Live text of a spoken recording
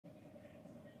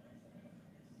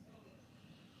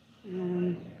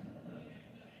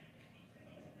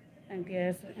I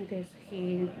guess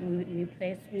he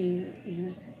replaced me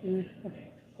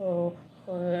for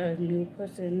a new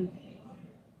person,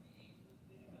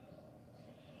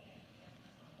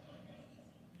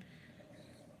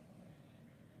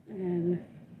 and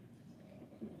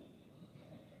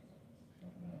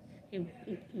he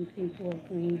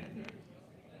broke me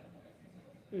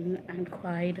and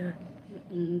cried,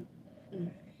 mm, mm,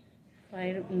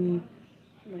 cried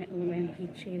when he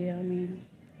cheated on me.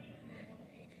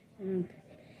 And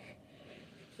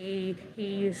he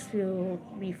used to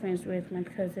be friends with my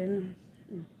cousin,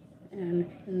 and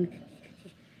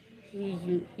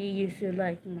he used to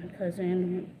like my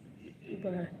cousin,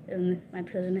 but my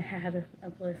cousin had a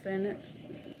boyfriend,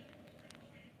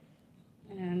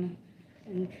 and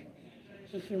and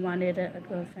he wanted a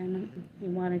girlfriend. He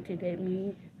wanted to date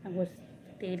me. I was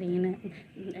dating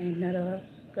another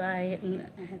guy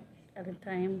at the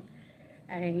time.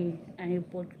 I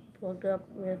broke up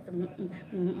with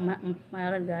my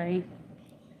other guy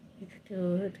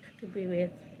to be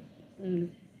with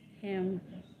him.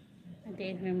 I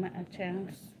gave him a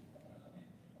chance,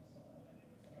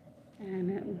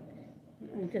 and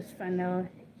I just found out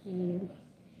he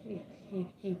he he,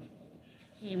 he,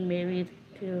 he married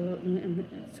to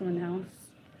someone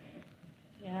else.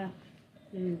 Yeah,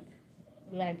 he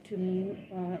lied to me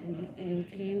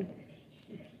everything.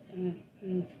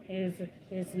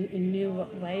 His new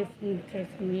wife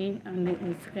texted me on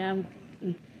Instagram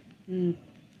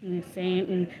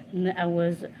saying I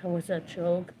was a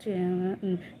joke to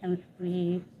him, and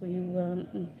we were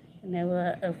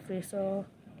never official.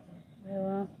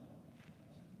 Well,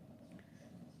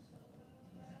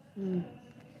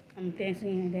 I'm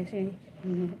dancing.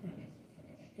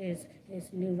 His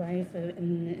new wife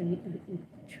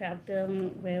trapped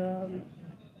him well,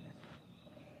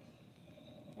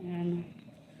 and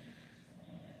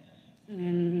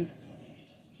and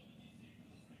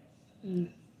mm,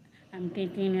 I'm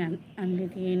thinking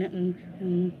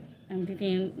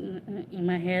in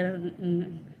my head,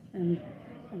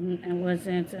 I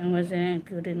wasn't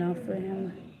good enough for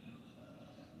him.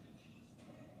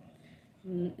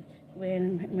 Mm,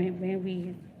 when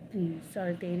we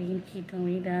started dating, he told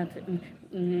me that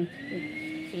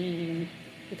he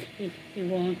he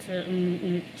won't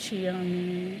cheat on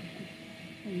me.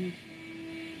 Mm,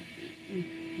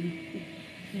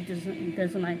 he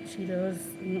doesn't like cheaters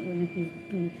when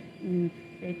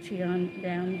they cheat on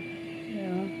them.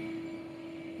 Yeah,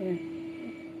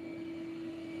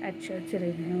 I trusted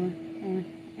in him,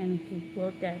 and he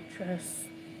broke that trust.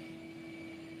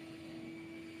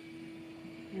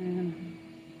 And,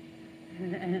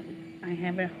 and I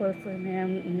haven't heard from him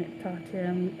and talked to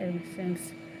him ever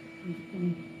since.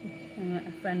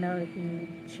 I found out he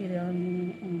cheated on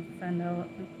me, and found out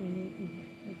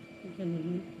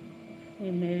he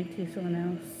married to someone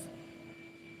else.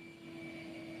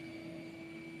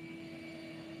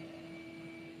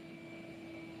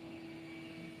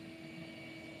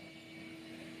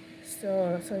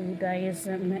 So you guys,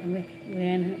 when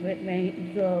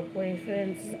your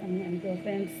boyfriends and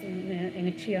girlfriends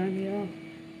cheat on you,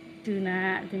 do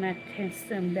not text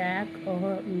them back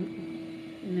or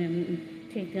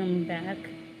take them back.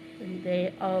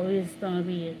 They always gonna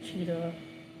be a cheater.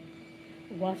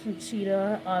 Watching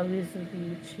cheater always will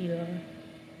be a cheater.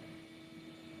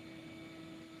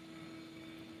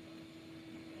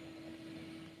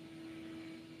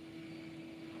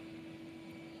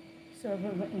 So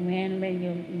when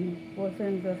your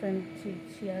boyfriend girlfriend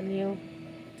cheat on you,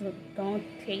 don't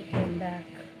take them back.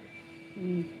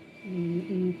 Mm,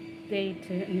 Date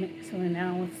someone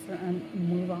else and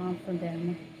move on from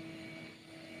them.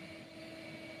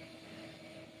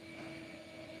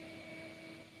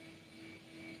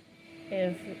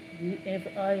 If if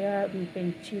Aya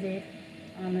been cheated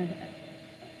on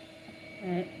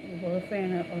a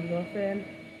boyfriend or girlfriend,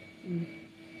 mm,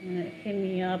 hit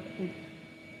me up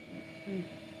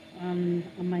on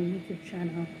my YouTube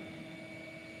channel,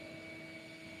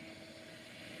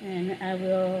 and I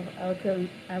will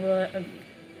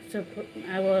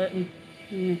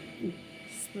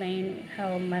explain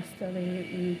how my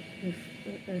story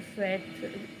reflect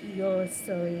your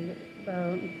story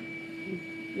about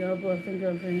your boyfriend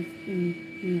girlfriend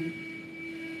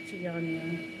cheat on you.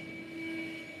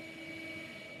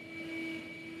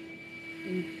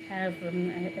 Have a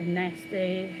nice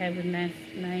day. Have a nice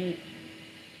night.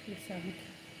 Peace out.